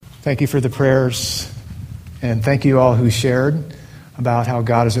Thank you for the prayers, and thank you all who shared about how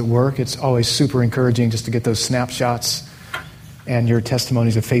God is at work. It's always super encouraging just to get those snapshots and your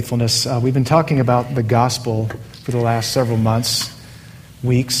testimonies of faithfulness. We've been talking about the gospel for the last several months,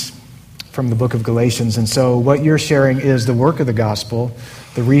 weeks, from the book of Galatians. And so what you're sharing is the work of the gospel,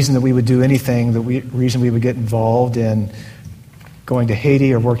 the reason that we would do anything, reason we would get involved in going to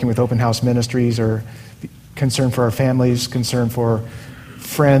Haiti or working with open house ministries or concern for our families, concern for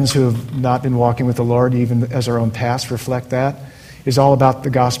friends who have not been walking with the Lord, even as our own past reflect that, is all about the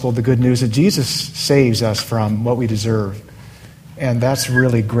gospel, the good news that Jesus saves us from what we deserve. And that's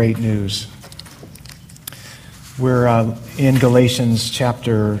really great news. We're in Galatians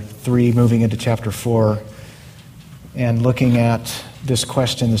chapter 3, moving into chapter 4, and looking at this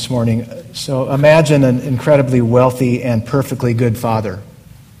question this morning. So imagine an incredibly wealthy and perfectly good father.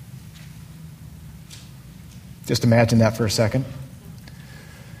 Just imagine that for a second.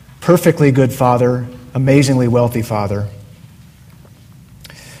 Perfectly good father, amazingly wealthy father.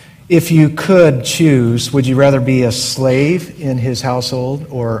 If you could choose, would you rather be a slave in his household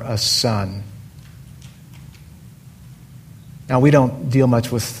or a son? Now, we don't deal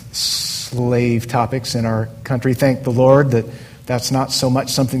much with slave topics in our country. Thank the Lord that that's not so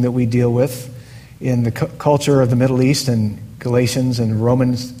much something that we deal with. In the culture of the Middle East and Galatians and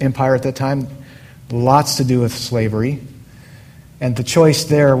Roman Empire at that time, lots to do with slavery. And the choice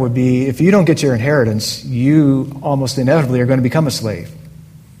there would be, if you don't get your inheritance, you almost inevitably are going to become a slave.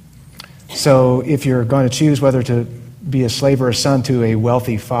 So if you're going to choose whether to be a slave or a son to a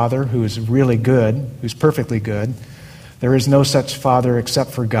wealthy father who is really good, who's perfectly good, there is no such father except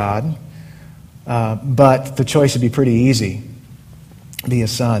for God. But the choice would be pretty easy. Be a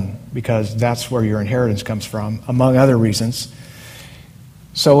son, because that's where your inheritance comes from, among other reasons.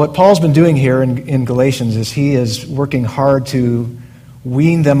 So what Paul's been doing here in Galatians is he is working hard to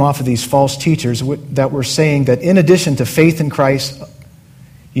wean them off of these false teachers that were saying that in addition to faith in Christ,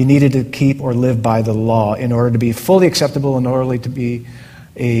 you needed to keep or live by the law. In order to be fully acceptable, in order to be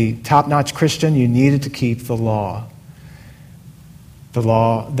a top-notch Christian, you needed to keep the law. The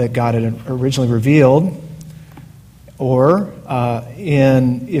law that God had originally revealed. Or,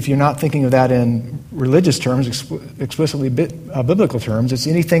 if you're not thinking of that in religious terms, explicitly biblical terms, it's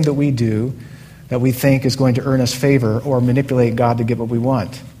anything that we do that we think is going to earn us favor or manipulate God to get what we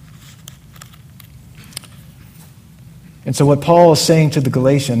want. And so what Paul is saying to the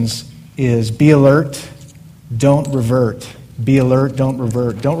Galatians is, be alert, don't revert. Be alert, don't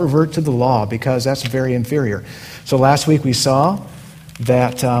revert. Don't revert to the law, because that's very inferior. So last week we saw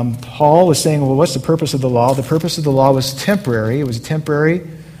that Paul was saying, well, what's the purpose of the law? The purpose of the law was temporary. It was a temporary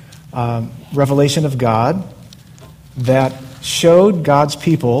revelation of God that showed God's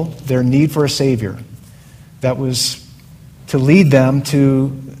people their need for a Savior. That was to lead them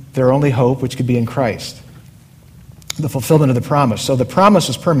to their only hope, which could be in Christ. The fulfillment of the promise. So the promise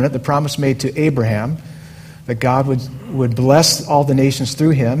was permanent. The promise made to Abraham that God would bless all the nations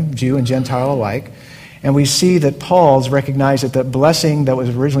through him, Jew and Gentile alike. And we see that Paul's recognized that the blessing that was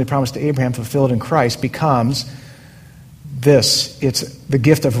originally promised to Abraham fulfilled in Christ becomes this. It's the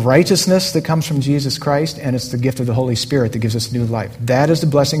gift of righteousness that comes from Jesus Christ, and it's the gift of the Holy Spirit that gives us new life. That is the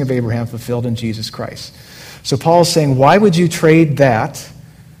blessing of Abraham fulfilled in Jesus Christ. So Paul's saying, why would you trade that,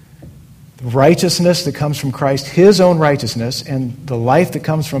 the righteousness that comes from Christ, his own righteousness, and the life that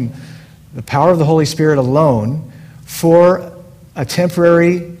comes from the power of the Holy Spirit alone, for a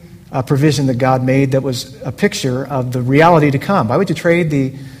temporary provision that God made that was a picture of the reality to come? Why would you trade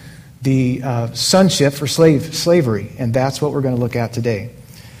the sonship for slavery? And that's what we're going to look at today.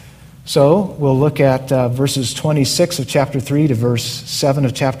 So we'll look at verses 26 of chapter 3 to verse 7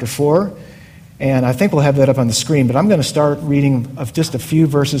 of chapter 4. And I think we'll have that up on the screen, but I'm going to start reading of just a few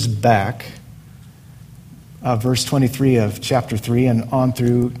verses back, verse 23 of chapter 3 and on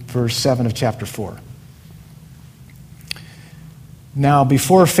through verse 7 of chapter 4. Now,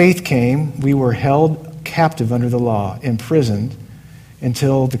 before faith came, we were held captive under the law, imprisoned,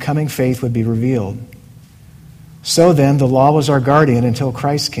 until the coming faith would be revealed. So then, the law was our guardian until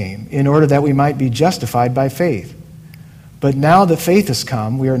Christ came, in order that we might be justified by faith. But now that faith has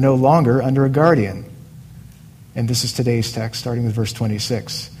come, we are no longer under a guardian. And this is today's text, starting with verse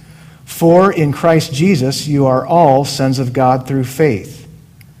 26. For in Christ Jesus you are all sons of God through faith.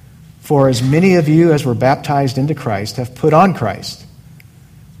 For as many of you as were baptized into Christ have put on Christ.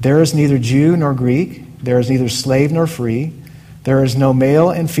 There is neither Jew nor Greek, there is neither slave nor free, there is no male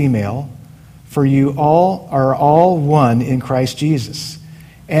and female, for you all are all one in Christ Jesus.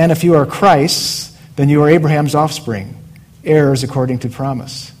 And if you are Christ's, then you are Abraham's offspring, heirs according to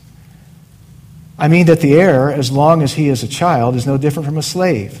promise. I mean that the heir, as long as he is a child, is no different from a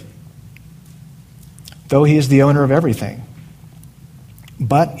slave, though he is the owner of everything.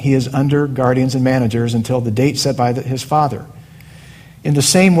 But he is under guardians and managers until the date set by his father. In the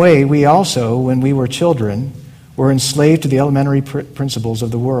same way, we also, when we were children, were enslaved to the elementary principles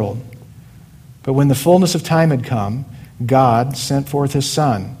of the world. But when the fullness of time had come, God sent forth his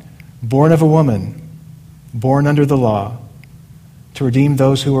Son, born of a woman, born under the law, to redeem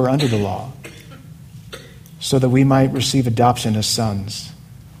those who were under the law, so that we might receive adoption as sons.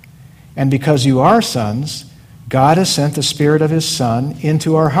 And because you are sons, God has sent the Spirit of his Son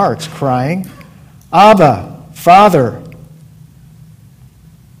into our hearts, crying, Abba, Father.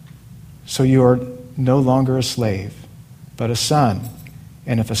 So you are no longer a slave, but a son,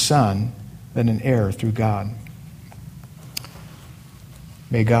 and if a son, then an heir through God.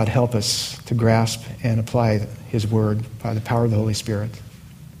 May God help us to grasp and apply his word by the power of the Holy Spirit.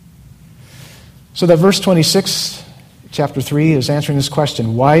 So that verse 26, chapter 3, is answering this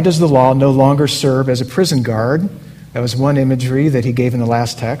question. Why does the law no longer serve as a prison guard? That was one imagery that he gave in the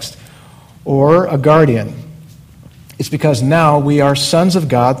last text. Or a guardian. It's because now we are sons of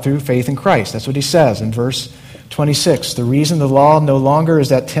God through faith in Christ. That's what he says in verse 26. The reason the law no longer is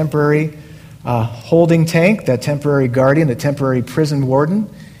that temporary holding tank, that temporary guardian, that temporary prison warden,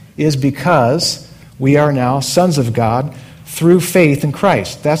 is because we are now sons of God through faith in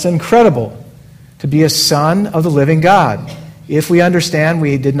Christ. That's incredible, to be a son of the living God. If we understand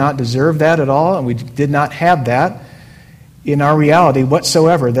we did not deserve that at all, and we did not have that in our reality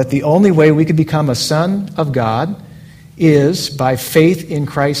whatsoever, that the only way we could become a son of God is by faith in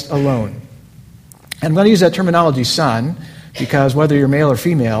Christ alone. And I'm going to use that terminology, son, because whether you're male or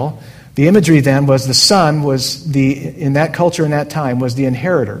female, the imagery then was the son was in that culture in that time, was the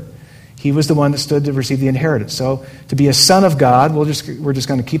inheritor. He was the one that stood to receive the inheritance. So to be a son of God, we're just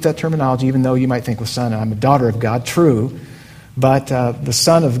going to keep that terminology, even though you might think, well, son, I'm a daughter of God, true. But a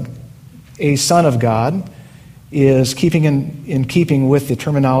son of God is in keeping with the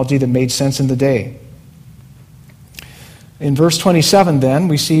terminology that made sense in the day. In verse 27, then,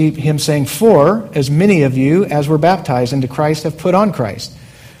 we see him saying, For as many of you as were baptized into Christ have put on Christ.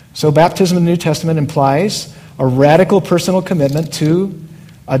 So baptism in the New Testament implies a radical personal commitment to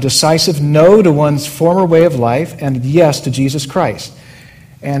a decisive no to one's former way of life and yes to Jesus Christ.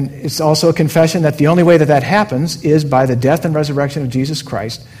 And it's also a confession that the only way that happens is by the death and resurrection of Jesus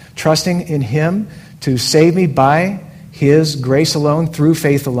Christ, trusting in him to save me by his grace alone, through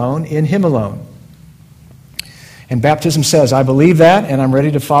faith alone, in him alone. And baptism says, I believe that, and I'm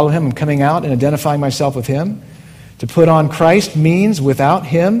ready to follow him. I'm coming out and identifying myself with him. To put on Christ means without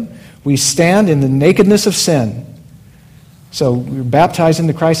him, we stand in the nakedness of sin. So we're baptized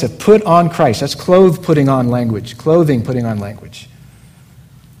into Christ, have put on Christ. That's clothing putting on language.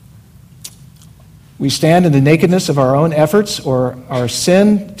 We stand in the nakedness of our own efforts or our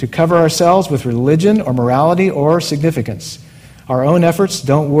sin to cover ourselves with religion or morality or significance. Our own efforts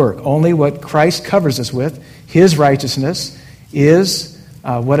don't work. Only what Christ covers us with, his righteousness, is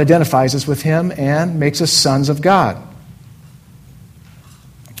what identifies us with him and makes us sons of God.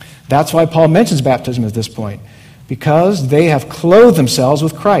 That's why Paul mentions baptism at this point, because they have clothed themselves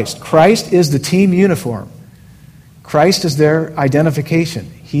with Christ. Christ is the team uniform. Christ is their identification.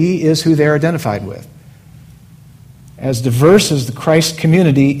 He is who they're identified with. As diverse as the Christ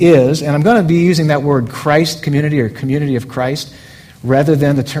community is, and I'm going to be using that word Christ community or community of Christ rather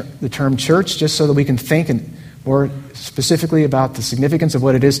than the term church, just so that we can think more specifically about the significance of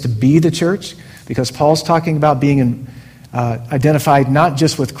what it is to be the church, because Paul's talking about being identified not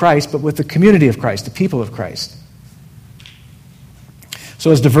just with Christ, but with the community of Christ, the people of Christ. So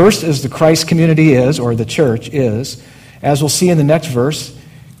as diverse as the Christ community is, or the church is, as we'll see in the next verse,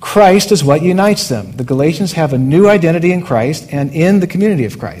 Christ is what unites them. The Galatians have a new identity in Christ and in the community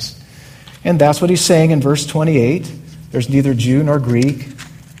of Christ. And that's what he's saying in verse 28. There's neither Jew nor Greek,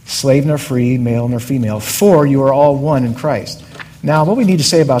 slave nor free, male nor female, for you are all one in Christ. Now, what we need to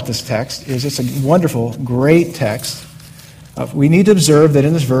say about this text is it's a wonderful, great text. We need to observe that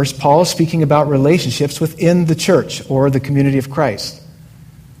in this verse, Paul is speaking about relationships within the church or the community of Christ.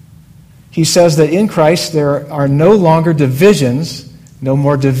 He says that in Christ there are no longer divisions, no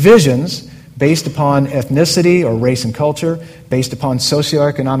more divisions based upon ethnicity or race and culture, based upon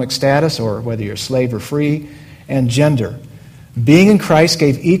socioeconomic status or whether you're slave or free, and gender. Being in Christ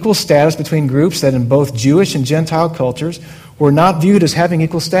gave equal status between groups that in both Jewish and Gentile cultures were not viewed as having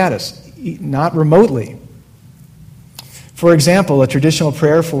equal status, not remotely. For example, a traditional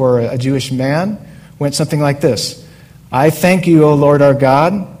prayer for a Jewish man went something like this: I thank you, O Lord our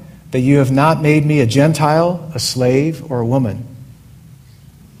God, that you have not made me a Gentile, a slave, or a woman.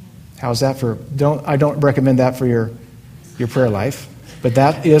 How's that for? I don't recommend that for your prayer life. but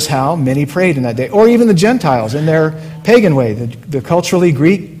that is how many prayed in that day. Or even the Gentiles in their pagan way. The culturally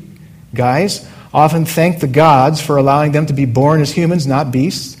Greek guys often thank the gods for allowing them to be born as humans, not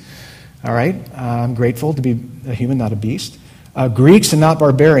beasts. All right? I'm grateful to be a human, not a beast. Greeks and not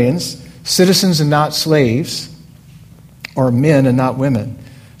barbarians. Citizens and not slaves. Or men and not women.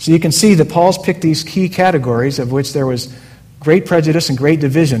 So you can see that Paul's picked these key categories of which there was great prejudice and great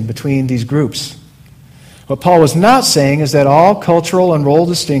division between these groups. What Paul was not saying is that all cultural and role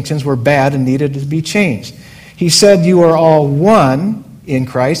distinctions were bad and needed to be changed. He said you are all one in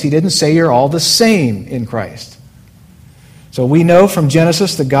Christ. He didn't say you're all the same in Christ. So we know from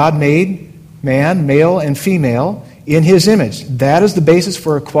Genesis that God made man, male and female, in His image. That is the basis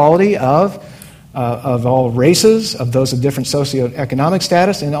for equality of all races, of those of different socioeconomic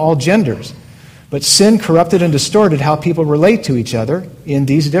status, and all genders. But sin corrupted and distorted how people relate to each other in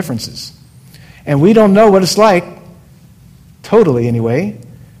these differences. And we don't know what it's like, totally anyway,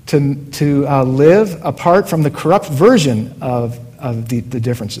 to live apart from the corrupt version of the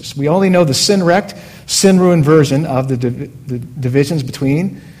differences. We only know the sin-wrecked, sin-ruined version of the divisions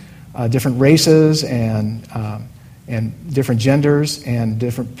between different races and different genders and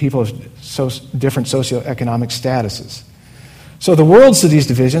different people of different socioeconomic statuses. So the worlds of these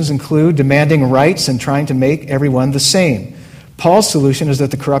divisions include demanding rights and trying to make everyone the same. Paul's solution is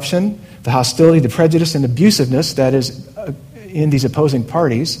that the corruption, the hostility, the prejudice, and abusiveness that is in these opposing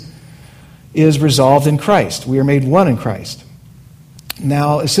parties is resolved in Christ. We are made one in Christ.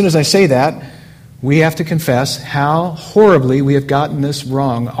 Now, as soon as I say that, we have to confess how horribly we have gotten this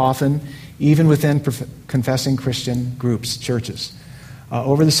wrong, often even within confessing Christian groups, churches.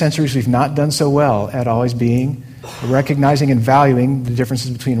 Over the centuries, we've not done so well at always recognizing and valuing the differences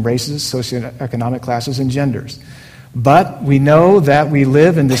between races, socioeconomic classes, and genders. But we know that we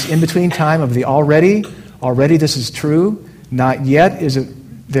live in this in-between time of the already this is true, not yet is it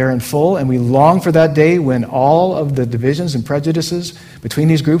there in full, and we long for that day when all of the divisions and prejudices between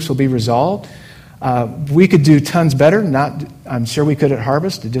these groups will be resolved. We could do tons better, I'm sure we could at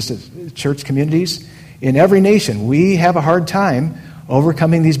Harvest, just at church communities. In every nation, we have a hard time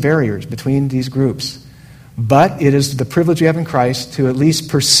overcoming these barriers between these groups. But it is the privilege we have in Christ to at least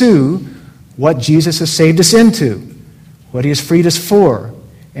pursue what Jesus has saved us into, what He has freed us for.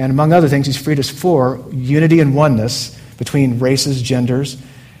 And among other things, He's freed us for unity and oneness between races, genders,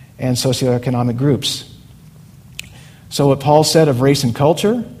 and socioeconomic groups. So what Paul said of race and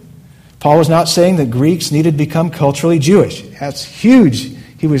culture, Paul was not saying that Greeks needed to become culturally Jewish. That's huge.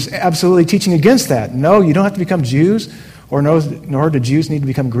 He was absolutely teaching against that. No, you don't have to become Jews, nor do Jews need to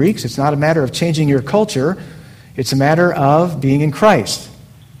become Greeks. It's not a matter of changing your culture. It's a matter of being in Christ.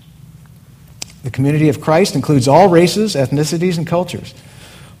 The community of Christ includes all races, ethnicities, and cultures.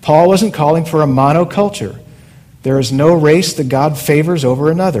 Paul wasn't calling for a monoculture. There is no race that God favors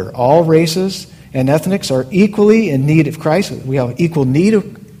over another. All races and ethnics are equally in need of Christ. We have equal need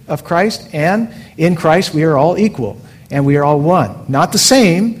of Christ, and in Christ we are all equal, and we are all one. Not the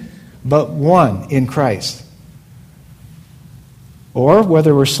same, but one in Christ. Or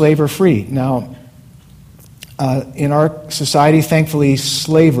whether we're slave or free. Now, in our society, thankfully,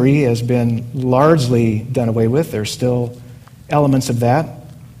 slavery has been largely done away with. There's still elements of that.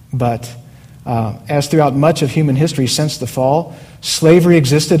 But as throughout much of human history since the fall, slavery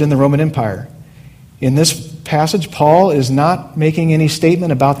existed in the Roman Empire. In this passage, Paul is not making any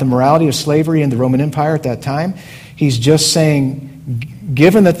statement about the morality of slavery in the Roman Empire at that time. He's just saying,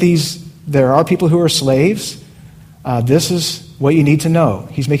 given that there are people who are slaves, this is what you need to know.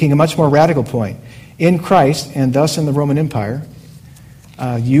 He's making a much more radical point. In Christ, and thus in the Roman Empire,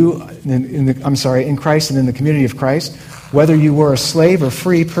 in Christ and in the community of Christ, whether you were a slave or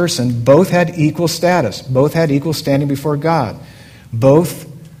free person, both had equal status. Both had equal standing before God.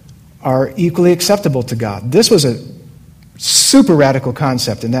 Both are equally acceptable to God. This was a super radical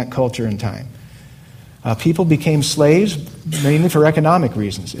concept in that culture and time. People became slaves mainly for economic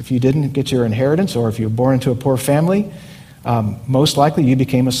reasons. If you didn't get your inheritance, or if you were born into a poor family, most likely you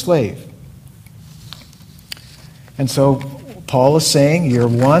became a slave. And so Paul is saying you're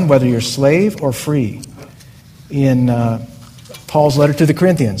one whether you're slave or free. In Paul's letter to the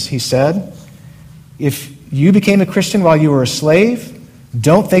Corinthians, he said, if you became a Christian while you were a slave,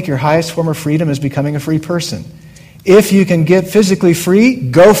 don't think your highest form of freedom is becoming a free person. If you can get physically free,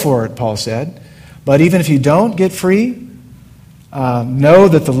 go for it, Paul said. But even if you don't get free, know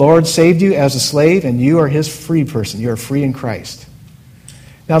that the Lord saved you as a slave and you are His free person. You are free in Christ.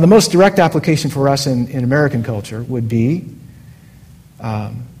 Now, the most direct application for us in American culture would be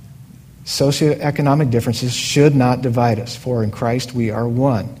socioeconomic differences should not divide us, for in Christ we are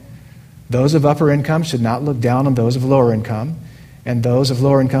one. Those of upper income should not look down on those of lower income, And those of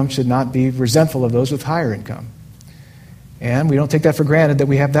lower income should not be resentful of those with higher income. And we don't take that for granted that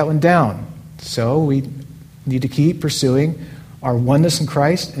we have that one down. So we need to keep pursuing our oneness in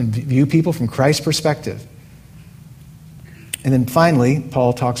Christ and view people from Christ's perspective. And then finally,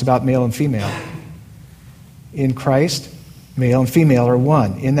 Paul talks about male and female. In Christ, male and female are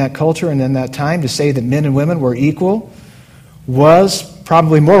one. In that culture and in that time, to say that men and women were equal was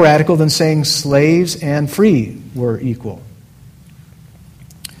probably more radical than saying slaves and free were equal.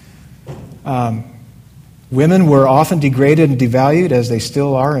 Women were often degraded and devalued, as they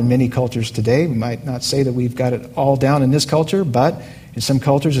still are in many cultures today. We might not say that we've got it all down in this culture, but in some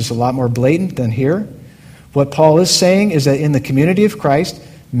cultures it's a lot more blatant than here. What Paul is saying is that in the community of Christ,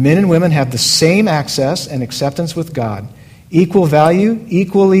 men and women have the same access and acceptance with God. Equal value,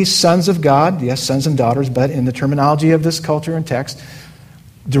 equally sons of God, yes, sons and daughters, but in the terminology of this culture and text,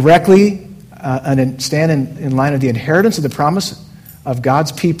 directly stand in line of the inheritance of the promise of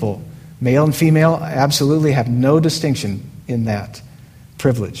God's people. Male and female absolutely have no distinction in that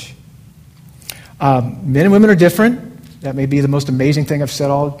privilege. Men and women are different. That may be the most amazing thing I've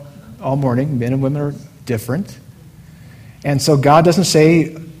said all morning. Men and women are different. And so God doesn't say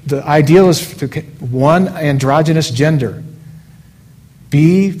the ideal is to one androgynous gender.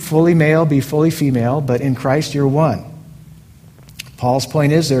 Be fully male, be fully female, but in Christ you're one. Paul's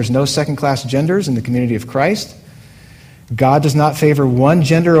point is there's no second-class genders in the community of Christ. God does not favor one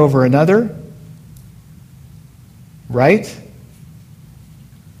gender over another. Right?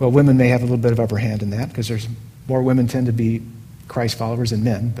 Well, women may have a little bit of upper hand in that because there's more women tend to be Christ followers than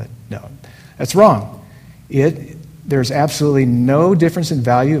men, but no, that's wrong. There's absolutely no difference in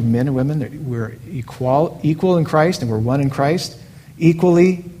value of men and women. We're equal in Christ and we're one in Christ.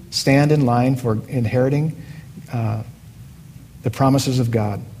 Equally stand in line for inheriting the promises of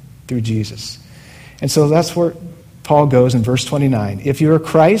God through Jesus. And so that's where Paul goes in verse 29. If you are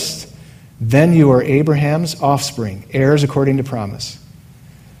Christ, then you are Abraham's offspring, heirs according to promise.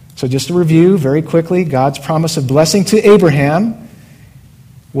 So just to review very quickly, God's promise of blessing to Abraham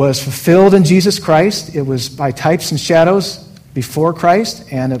was fulfilled in Jesus Christ. It was by types and shadows before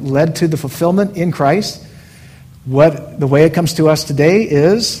Christ, and it led to the fulfillment in Christ. The way it comes to us today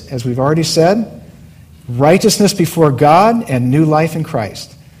is, as we've already said, righteousness before God and new life in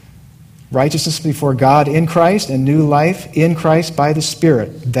Christ. Righteousness before God in Christ and new life in Christ by the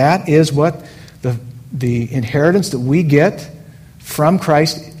Spirit. That is what the inheritance that we get from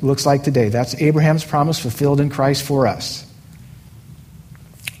Christ looks like today. That's Abraham's promise fulfilled in Christ for us.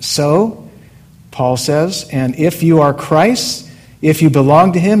 So, Paul says, and if you are Christ, if you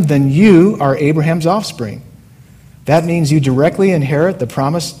belong to Him, then you are Abraham's offspring. That means you directly inherit the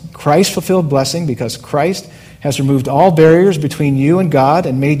promised Christ-fulfilled blessing because Christ has removed all barriers between you and God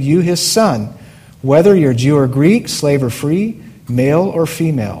and made you His son, whether you're Jew or Greek, slave or free, male or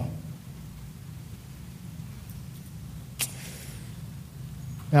female.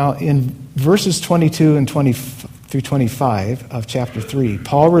 Now, in verses 22 and 20 through 25 of chapter 3,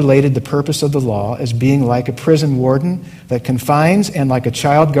 Paul related the purpose of the law as being like a prison warden that confines and like a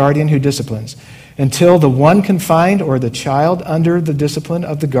child guardian who disciplines, until the one confined or the child under the discipline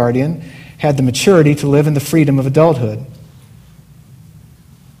of the guardian had the maturity to live in the freedom of adulthood.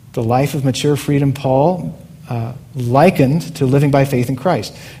 The life of mature freedom Paul likened to living by faith in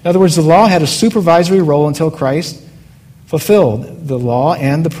Christ. In other words, the law had a supervisory role until Christ fulfilled the law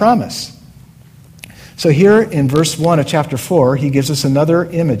and the promise. So here in verse 1 of chapter 4, he gives us another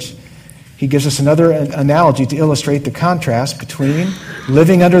image. He gives us another analogy to illustrate the contrast between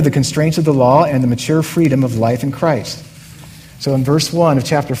living under the constraints of the law and the mature freedom of life in Christ. So in verse 1 of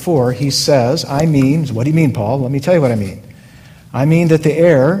chapter 4, he says, what do you mean, Paul? Let me tell you what I mean. I mean that the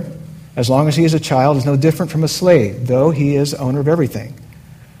heir, as long as he is a child, is no different from a slave, though he is owner of everything.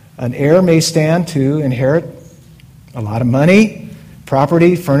 An heir may stand to inherit a lot of money,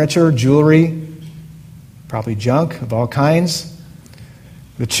 property, furniture, jewelry, probably junk of all kinds.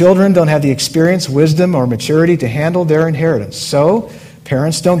 The children don't have the experience, wisdom, or maturity to handle their inheritance. So,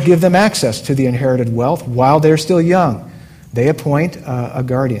 parents don't give them access to the inherited wealth while they're still young. They appoint a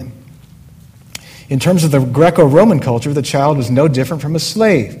guardian. In terms of the Greco-Roman culture, the child was no different from a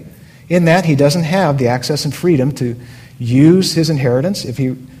slave, in that he doesn't have the access and freedom to use his inheritance. If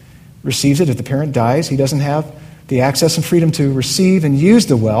he receives it, if the parent dies, he doesn't have the access and freedom to receive and use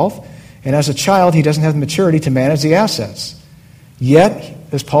the wealth. And as a child, he doesn't have the maturity to manage the assets. Yet,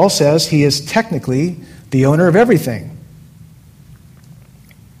 as Paul says, he is technically the owner of everything.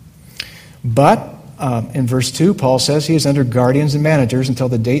 But in verse 2, Paul says he is under guardians and managers until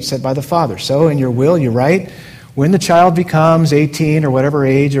the date set by the father. So in your will, you write, when the child becomes 18 or whatever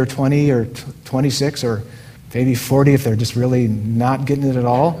age, or 20 or 26 or maybe 40 if they're just really not getting it at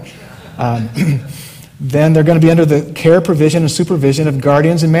all. Then they're going to be under the care, provision, and supervision of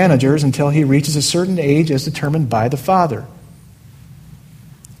guardians and managers until he reaches a certain age as determined by the father.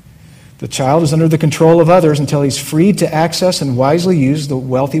 The child is under the control of others until he's freed to access and wisely use the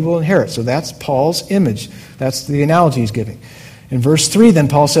wealth he will inherit. So that's Paul's image. That's the analogy he's giving. In verse 3, then,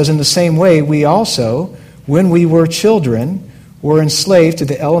 Paul says, in the same way, we also, when we were children, were enslaved to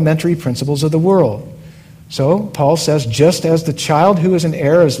the elementary principles of the world. So, Paul says, just as the child who is an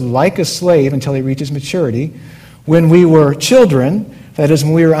heir is like a slave until he reaches maturity, when we were children, that is,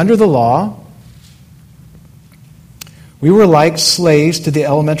 when we were under the law, we were like slaves to the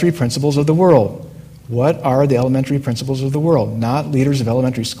elementary principles of the world. What are the elementary principles of the world? Not leaders of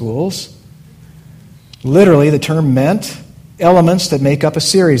elementary schools. Literally, the term meant elements that make up a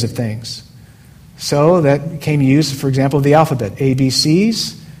series of things. So that became used, for example, of the alphabet.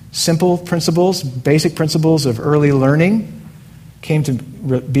 ABCs, simple principles, basic principles of early learning came to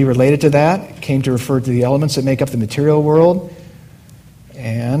be related to that, came to refer to the elements that make up the material world.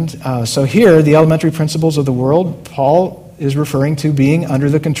 And so here, the elementary principles of the world, Paul is referring to being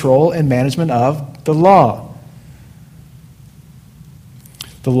under the control and management of the law.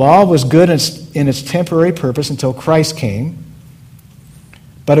 The law was good in its temporary purpose until Christ came,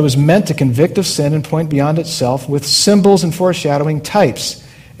 but it was meant to convict of sin and point beyond itself with symbols and foreshadowing types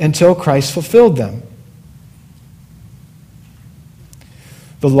until Christ fulfilled them.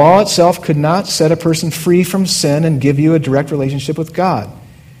 The law itself could not set a person free from sin and give you a direct relationship with God.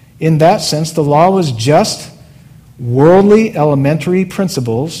 In that sense, the law was just worldly elementary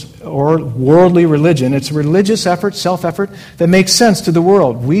principles or worldly religion. It's a religious effort, self-effort, that makes sense to the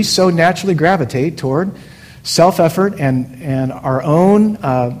world. We so naturally gravitate toward self-effort and our own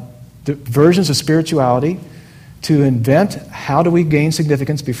versions of spirituality to invent how do we gain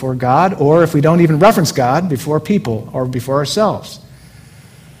significance before God, or if we don't even reference God, before people or before ourselves.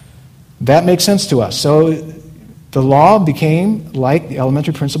 That makes sense to us. So the law became like the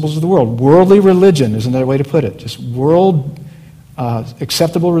elementary principles of the world. Worldly religion is another way to put it. Just world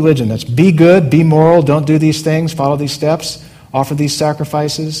acceptable religion. That's be good, be moral, don't do these things, follow these steps, offer these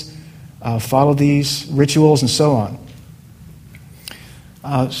sacrifices, follow these rituals, and so on.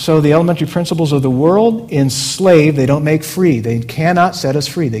 So the elementary principles of the world enslave, they don't make free. They cannot set us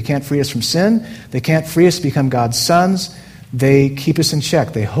free. They can't free us from sin. They can't free us to become God's sons. They keep us in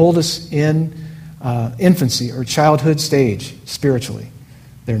check. They hold us in infancy or childhood stage spiritually.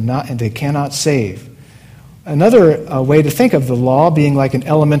 They're not, and they cannot save. Another way to think of the law being like an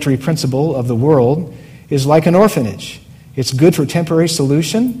elementary principle of the world is like an orphanage. It's good for temporary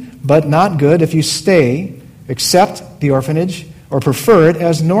solution, but not good if you accept the orphanage, or prefer it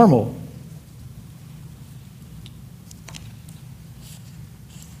as normal.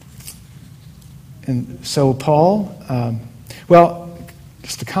 And so Paul,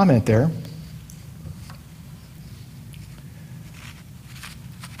 just a comment there.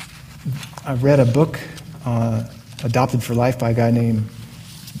 I read a book, Adopted for Life, by a guy named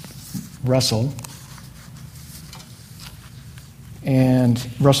Russell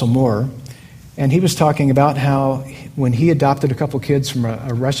Moore, and he was talking about how when he adopted a couple kids from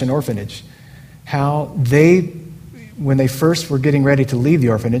a Russian orphanage, how they, when they first were getting ready to leave the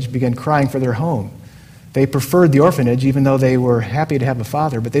orphanage, began crying for their home. They preferred the orphanage even though they were happy to have a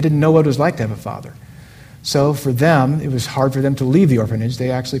father, but they didn't know what it was like to have a father. So for them, it was hard for them to leave the orphanage.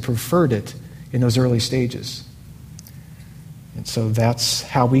 They actually preferred it in those early stages. And so that's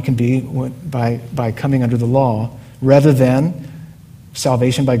how we can be by coming under the law, rather than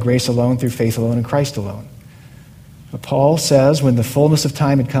salvation by grace alone, through faith alone, in Christ alone. But Paul says, when the fullness of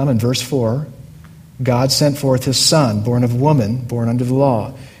time had come, in verse 4, God sent forth his Son, born of woman, born under the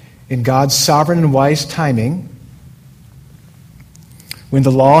law. In God's sovereign and wise timing, when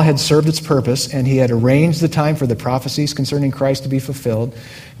the law had served its purpose and he had arranged the time for the prophecies concerning Christ to be fulfilled,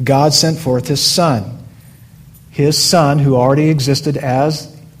 God sent forth his Son. His Son, who already existed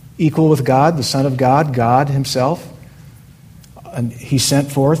as equal with God, the Son of God, God himself, and he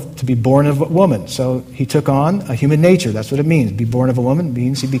sent forth to be born of a woman. So he took on a human nature. That's what it means. Be born of a woman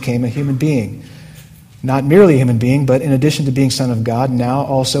means he became a human being. Not merely a human being, but in addition to being Son of God, now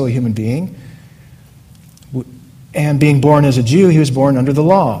also a human being. And being born as a Jew, he was born under the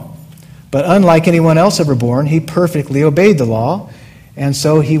law. But unlike anyone else ever born, he perfectly obeyed the law. And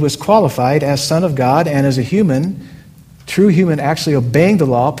so he was qualified as Son of God and as a human, true human, actually obeying the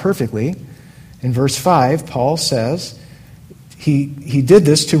law perfectly. In verse 5, Paul says, He did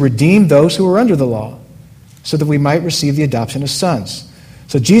this to redeem those who were under the law, so that we might receive the adoption as sons.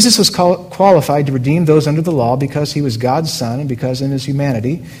 So Jesus was qualified to redeem those under the law because he was God's Son, and because in his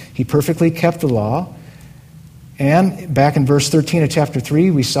humanity he perfectly kept the law. And back in verse 13 of chapter 3,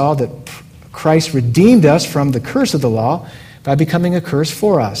 we saw that Christ redeemed us from the curse of the law by becoming a curse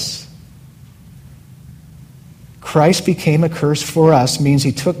for us. Christ became a curse for us means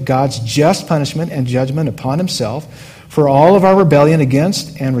he took God's just punishment and judgment upon himself for all of our rebellion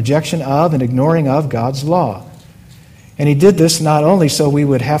against and rejection of and ignoring of God's law. And he did this not only so we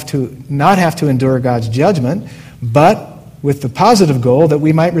would not have to endure God's judgment, but with the positive goal that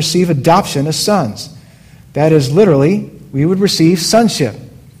we might receive adoption as sons. That is, literally, we would receive sonship.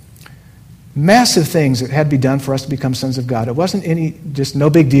 Massive things that had to be done for us to become sons of God. It wasn't just no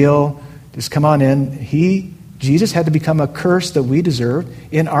big deal, just come on in. Jesus had to become a curse that we deserved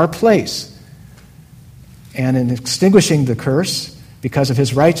in our place. And in extinguishing the curse, because of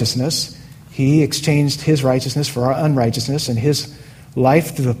his righteousness, he exchanged his righteousness for our unrighteousness and his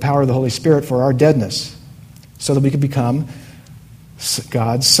life through the power of the Holy Spirit for our deadness, so that we could become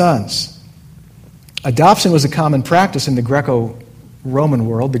God's sons. Adoption was a common practice in the Greco-Roman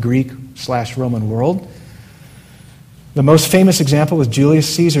world, the Greek/Roman world. The most famous example was Julius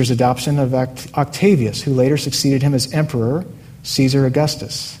Caesar's adoption of Octavius, who later succeeded him as Emperor Caesar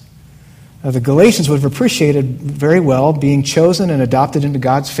Augustus. Now, the Galatians would have appreciated very well being chosen and adopted into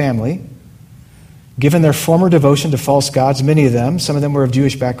God's family, given their former devotion to false gods, many of them. Some of them were of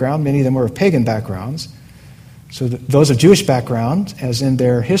Jewish background, many of them were of pagan backgrounds. So those of Jewish background, as in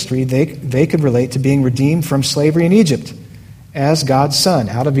their history, they could relate to being redeemed from slavery in Egypt as God's son.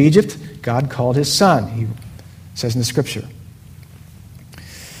 Out of Egypt, God called his son, he says in the Scripture.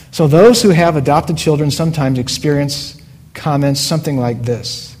 So those who have adopted children sometimes experience comments something like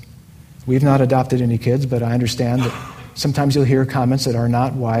this. We've not adopted any kids, but I understand that sometimes you'll hear comments that are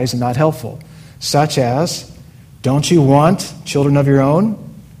not wise and not helpful, such as, don't you want children of your own?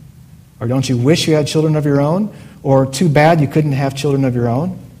 Or don't you wish you had children of your own? Or too bad you couldn't have children of your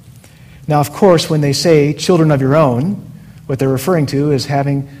own? Now, of course, when they say children of your own, what they're referring to is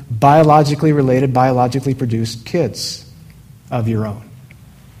having biologically related, biologically produced kids of your own.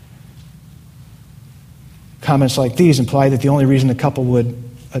 Comments like these imply that the only reason a couple would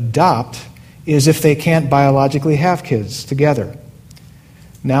adopt is if they can't biologically have kids together.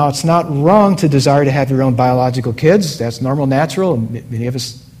 Now, it's not wrong to desire to have your own biological kids. That's normal, natural, and many of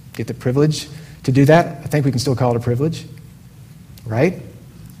us get the privilege to do that. I think we can still call it a privilege, right?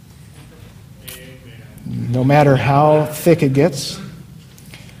 No matter how thick it gets.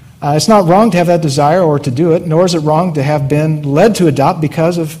 It's not wrong to have that desire or to do it, nor is it wrong to have been led to adopt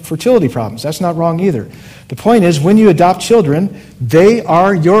because of fertility problems. That's not wrong either. The point is, when you adopt children, they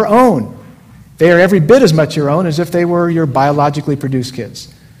are your own. They are every bit as much your own as if they were your biologically produced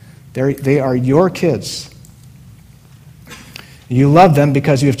kids. They are your kids. You love them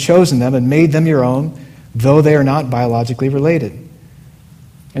because you have chosen them and made them your own, though they are not biologically related.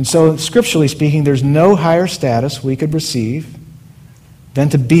 And so, scripturally speaking, there's no higher status we could receive than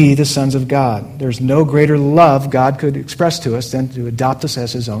to be the sons of God. There's no greater love God could express to us than to adopt us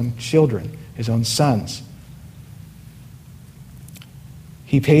as his own children, his own sons.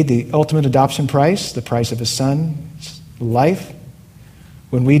 He paid the ultimate adoption price, the price of his son's life,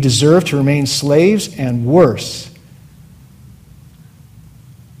 when we deserve to remain slaves and worse.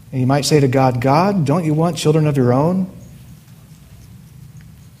 And you might say to God, God, don't you want children of your own?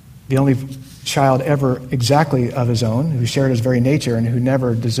 The only child ever exactly of his own, who shared his very nature and who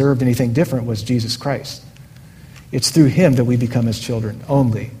never deserved anything different, was Jesus Christ. It's through him that we become his children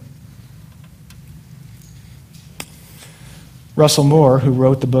only. Russell Moore, who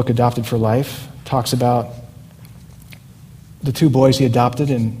wrote the book Adopted for Life, talks about the two boys he adopted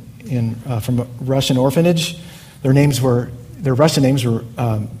from a Russian orphanage. Their Russian names were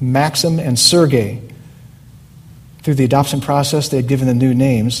Maxim and Sergei. Through the adoption process, they had given them new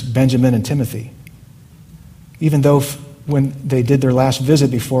names, Benjamin and Timothy. Even though when they did their last visit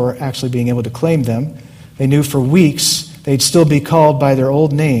before actually being able to claim them, they knew for weeks they'd still be called by their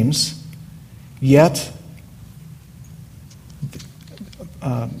old names, yet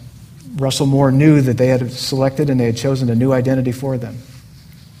Russell Moore knew that they had selected and they had chosen a new identity for them.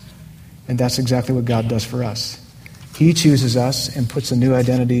 And that's exactly what God does for us. He chooses us and puts a new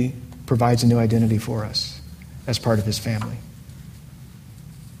identity, provides a new identity for us as part of his family.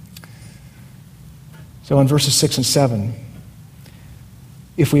 So in verses 6 and 7,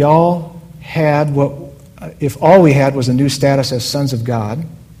 if all we had was a new status as sons of God,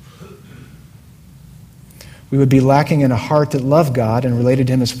 we would be lacking in a heart that loved God and related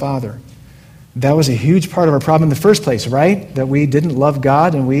to him as Father. That was a huge part of our problem in the first place, right? That we didn't love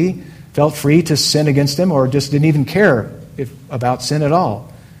God and we felt free to sin against him or just didn't even care about sin at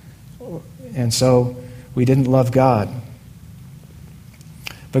all. And so we didn't love God.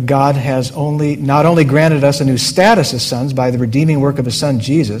 But God has not only granted us a new status as sons by the redeeming work of His Son,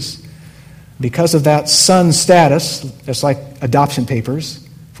 Jesus. Because of that son status, it's like adoption papers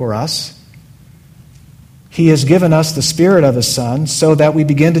for us, He has given us the Spirit of His Son so that we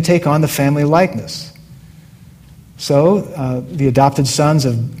begin to take on the family likeness. So, the adopted sons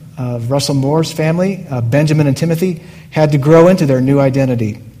of Russell Moore's family, Benjamin and Timothy, had to grow into their new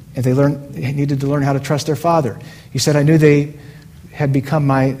identity. And they needed to learn how to trust their father. He said, I knew they had become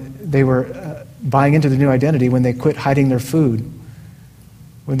they were buying into the new identity when they quit hiding their food,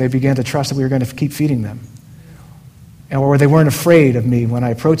 when they began to trust that we were going to keep feeding them. Or they weren't afraid of me when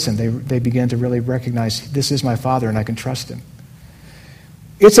I approached them. They began to really recognize, this is my Father and I can trust Him.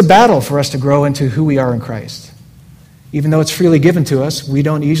 It's a battle for us to grow into who we are in Christ. Even though it's freely given to us, we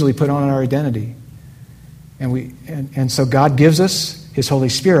don't easily put on our identity. And so God gives us His Holy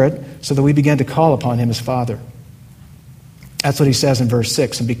Spirit so that we begin to call upon Him as Father. That's what He says in verse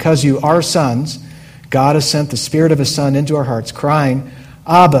 6. And because you are sons, God has sent the Spirit of His Son into our hearts, crying,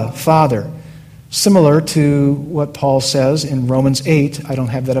 Abba, Father. Similar to what Paul says in Romans 8. I don't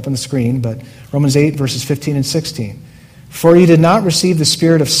have that up on the screen, but Romans 8, verses 15 and 16. For you did not receive the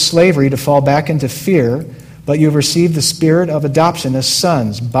spirit of slavery to fall back into fear, but you have received the Spirit of adoption as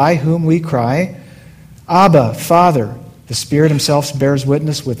sons, by whom we cry, Abba, Father. The Spirit Himself bears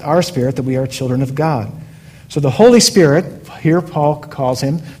witness with our spirit that we are children of God. So the Holy Spirit, here Paul calls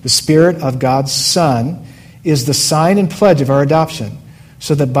Him the Spirit of God's Son, is the sign and pledge of our adoption,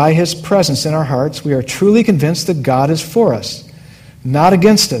 so that by His presence in our hearts we are truly convinced that God is for us, not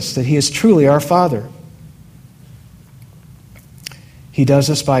against us, that He is truly our Father. He does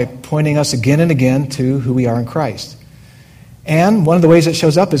this by pointing us again and again to who we are in Christ. And one of the ways it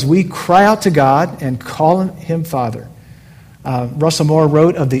shows up is we cry out to God and call Him Father. Russell Moore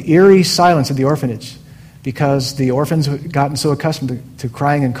wrote of the eerie silence of the orphanage because the orphans had gotten so accustomed to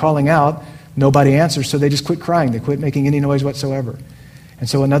crying and calling out, nobody answers, so they just quit crying. They quit making any noise whatsoever. And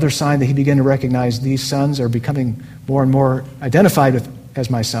so another sign that he began to recognize these sons are becoming more and more identified with as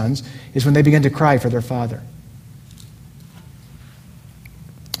my sons is when they begin to cry for their father.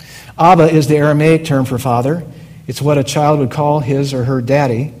 Abba is the Aramaic term for father. It's what a child would call his or her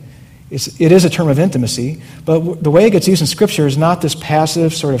daddy. It is a term of intimacy, but the way it gets used in Scripture is not this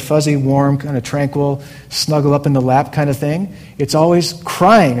passive, sort of fuzzy, warm, kind of tranquil, snuggle up in the lap kind of thing. It's always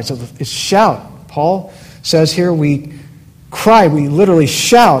crying. It's shout. Paul says here we cry, we literally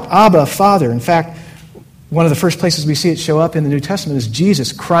shout, Abba, Father. In fact, one of the first places we see it show up in the New Testament is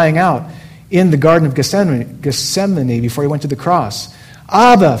Jesus crying out in the Garden of Gethsemane before He went to the cross.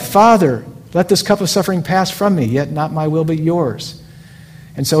 Abba, Father, let this cup of suffering pass from me, yet not my will but yours.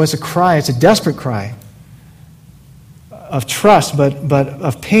 And so it's a cry, it's a desperate cry of trust, but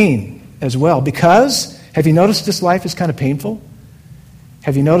of pain as well. Because, have you noticed this life is kind of painful?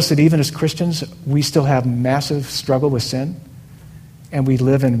 Have you noticed that even as Christians, we still have massive struggle with sin? And we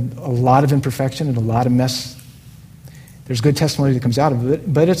live in a lot of imperfection and a lot of mess. There's good testimony that comes out of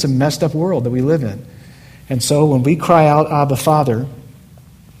it, but it's a messed up world that we live in. And so when we cry out, Abba, Father,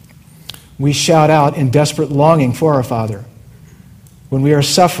 we shout out in desperate longing for our Father. When we are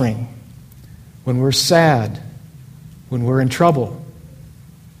suffering, when we're sad, when we're in trouble,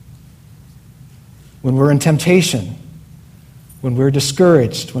 when we're in temptation, when we're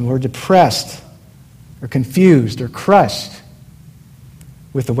discouraged, when we're depressed, or confused, or crushed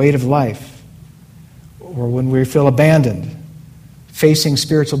with the weight of life, or when we feel abandoned, facing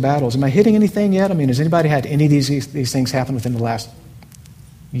spiritual battles. Am I hitting anything yet? I mean, has anybody had any of these things happen within the last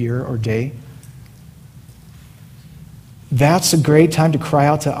year or day? That's a great time to cry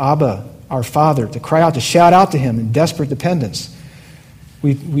out to Abba, our Father, to cry out, to shout out to Him in desperate dependence.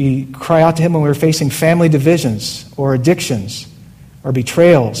 We cry out to Him when we're facing family divisions or addictions or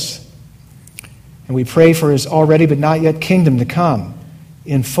betrayals. And we pray for His already but not yet kingdom to come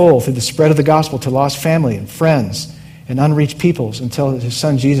in full through the spread of the gospel to lost family and friends and unreached peoples until His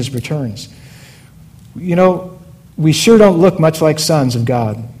Son Jesus returns. You know, we sure don't look much like sons of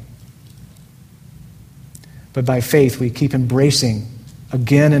God. But by faith, we keep embracing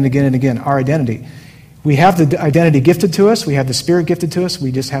again and again and again our identity. We have the identity gifted to us. We have the Spirit gifted to us.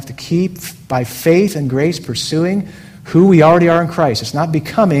 We just have to keep, by faith and grace, pursuing who we already are in Christ. It's not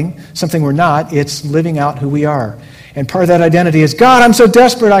becoming something we're not. It's living out who we are. And part of that identity is, God, I'm so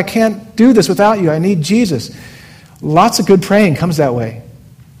desperate. I can't do this without you. I need Jesus. Lots of good praying comes that way.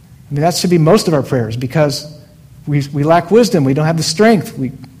 I mean, that should be most of our prayers because we lack wisdom. We don't have the strength.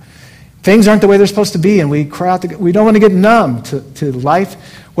 Things aren't the way they're supposed to be, and we cry out. We don't want to get numb to life,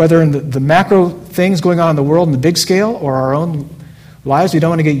 whether in the macro things going on in the world in the big scale or our own lives. We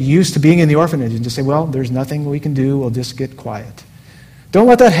don't want to get used to being in the orphanage and just say, well, there's nothing we can do. We'll just get quiet. Don't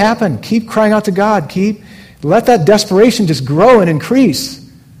let that happen. Keep crying out to God. Let that desperation just grow and increase.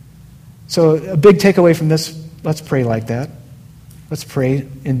 So a big takeaway from this, let's pray like that. Let's pray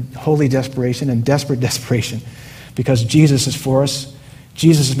in holy desperation and desperate desperation because Jesus is for us.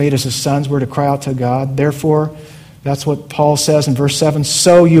 Jesus has made us his sons. We're to cry out to God. Therefore, that's what Paul says in verse 7.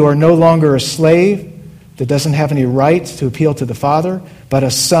 So you are no longer a slave that doesn't have any right to appeal to the Father, but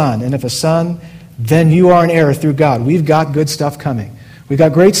a son. And if a son, then you are an heir through God. We've got good stuff coming. We've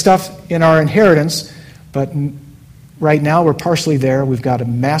got great stuff in our inheritance, but right now we're partially there. We've got a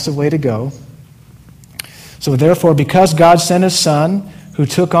massive way to go. So therefore, because God sent his Son, who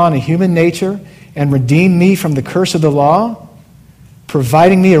took on a human nature and redeemed me from the curse of the law,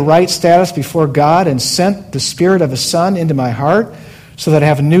 providing me a right status before God, and sent the Spirit of his Son into my heart so that I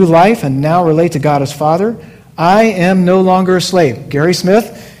have a new life and now relate to God as Father, I am no longer a slave. Gary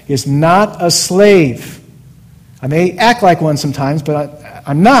Smith is not a slave. I may act like one sometimes, but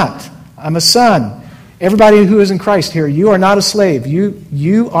I'm not. I'm a son. Everybody who is in Christ here, you are not a slave.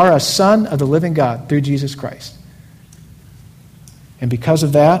 You are a son of the living God through Jesus Christ. And because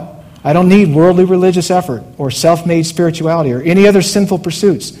of that, I don't need worldly religious effort or self-made spirituality or any other sinful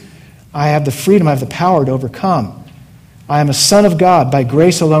pursuits. I have the freedom, I have the power to overcome. I am a son of God by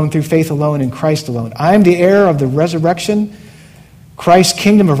grace alone, through faith alone, in Christ alone. I am the heir of the resurrection, Christ's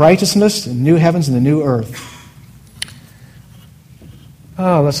kingdom of righteousness, the new heavens and the new earth.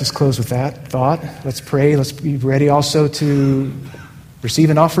 Oh, let's just close with that thought. Let's pray. Let's be ready also to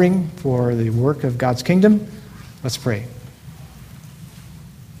receive an offering for the work of God's kingdom. Let's pray.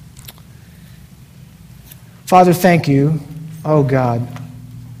 Father, thank you. Oh, God.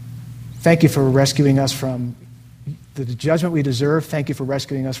 Thank you for rescuing us from the judgment we deserve. Thank you for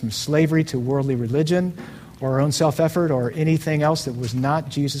rescuing us from slavery to worldly religion or our own self-effort or anything else that was not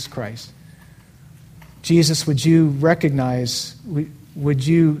Jesus Christ. Jesus, would you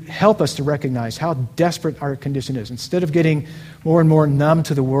help us to recognize how desperate our condition is? Instead of getting more and more numb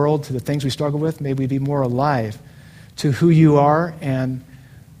to the world, to the things we struggle with, may we be more alive to who you are and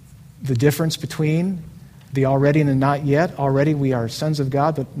the difference between the already and the not yet. Already we are sons of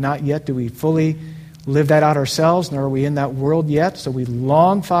God, but not yet do we fully live that out ourselves, nor are we in that world yet. So we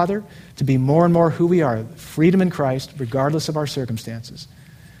long, Father, to be more and more who we are, freedom in Christ, regardless of our circumstances.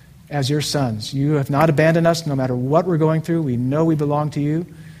 As your sons, you have not abandoned us no matter what we're going through. We know we belong to you.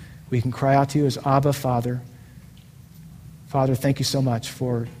 We can cry out to you as Abba, Father. Father, thank you so much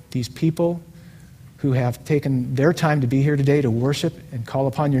for these people who have taken their time to be here today to worship and call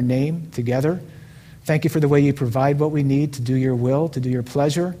upon your name together. Thank you for the way you provide what we need to do your will, to do your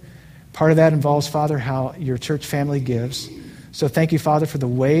pleasure. Part of that involves, Father, how your church family gives. So thank you, Father, for the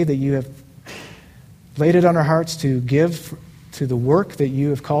way that you have laid it on our hearts to give to the work that you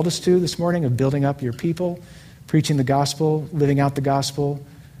have called us to this morning of building up your people, preaching the gospel, living out the gospel,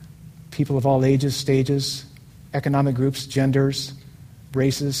 people of all ages, stages, economic groups, genders,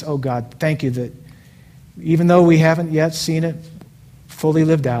 races. Oh God, thank you that even though we haven't yet seen it fully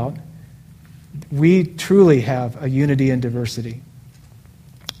lived out, we truly have a unity and diversity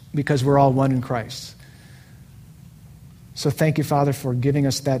because we're all one in Christ. So thank you, Father, for giving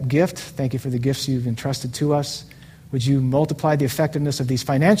us that gift. Thank you for the gifts you've entrusted to us. Would you multiply the effectiveness of these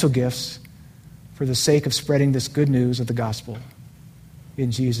financial gifts for the sake of spreading this good news of the gospel?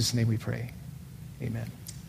 In Jesus' name we pray. Amen.